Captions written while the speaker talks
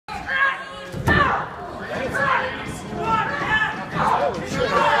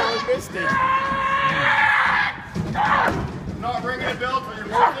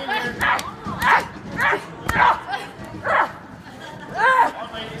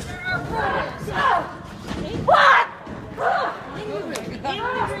What?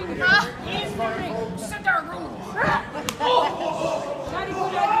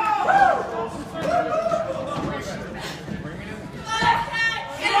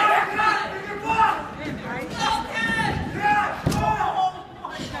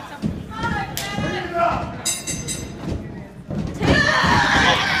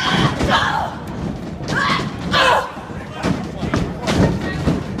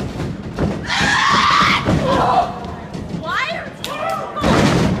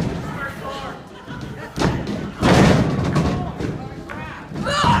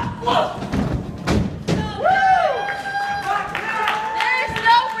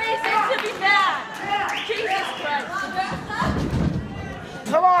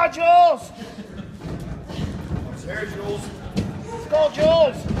 Come on, Jules! There, Jules. Let's go,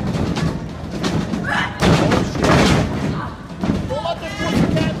 Jules! Oh, shit. Don't let this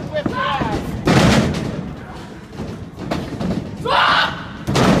pussycat whip your ass.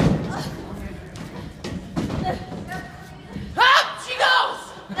 Up she goes!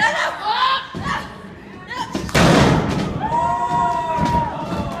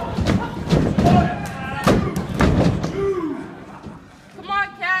 Come on,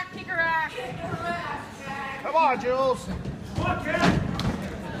 cat, kick her ass. Come on, Jules. Come on, Cat.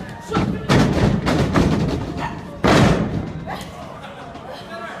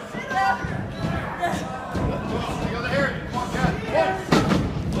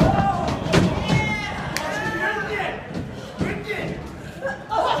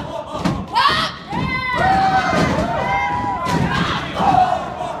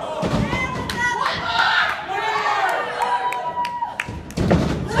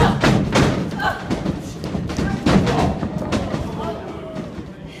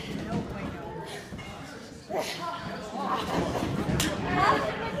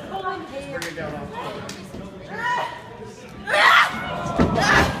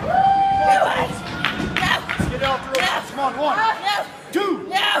 Come on, 1,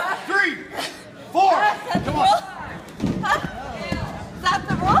 2, 3, 4. Come on. Is that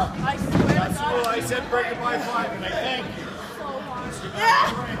the rule? I swear That's the rule. I said break it by 5, and I thank you.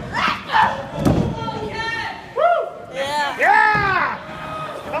 Yeah. Yeah!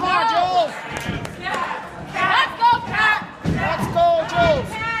 Come on, Jules. Let's go, cat. Let's go, Jules.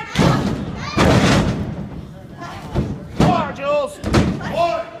 Come on, Jules.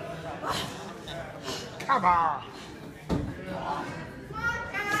 Come on.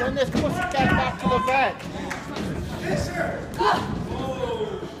 Send this pussycat back to the vet. Yes, sir.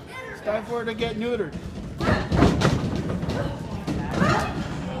 It's time for her to get neutered.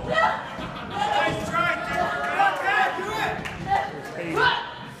 Nice try, Cat. Come on, Cat. Do it.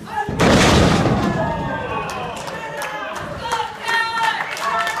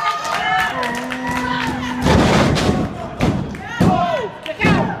 Oh, kick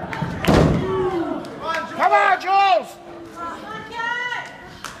out. Come on, Jules.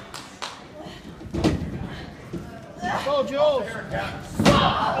 Go, Jules.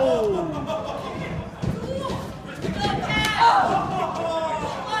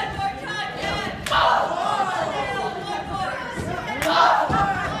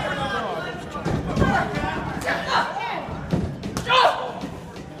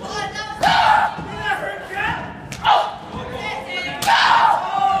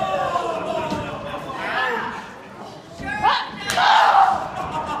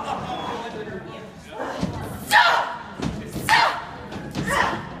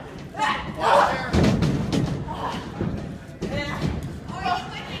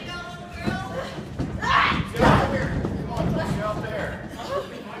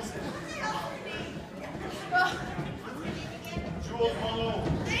 Jules Malone.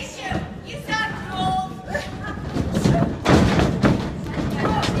 Thank you. You sound cool.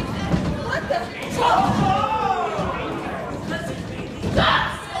 What the?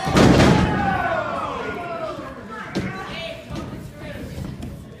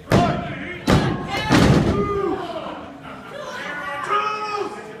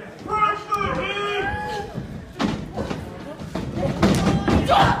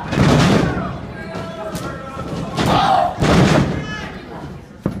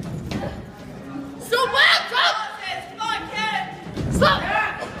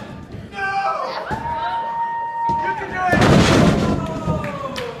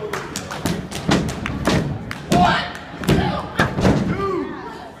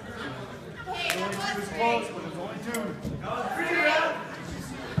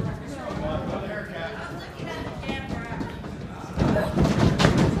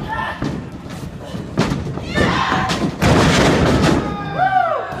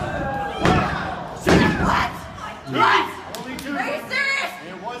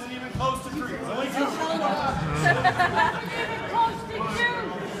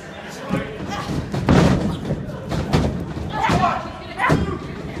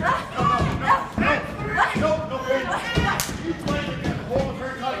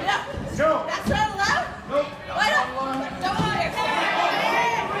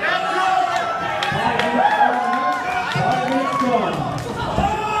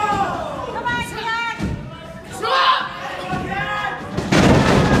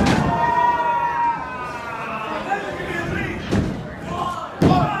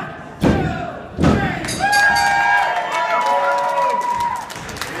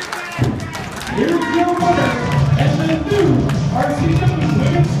 corner, and the new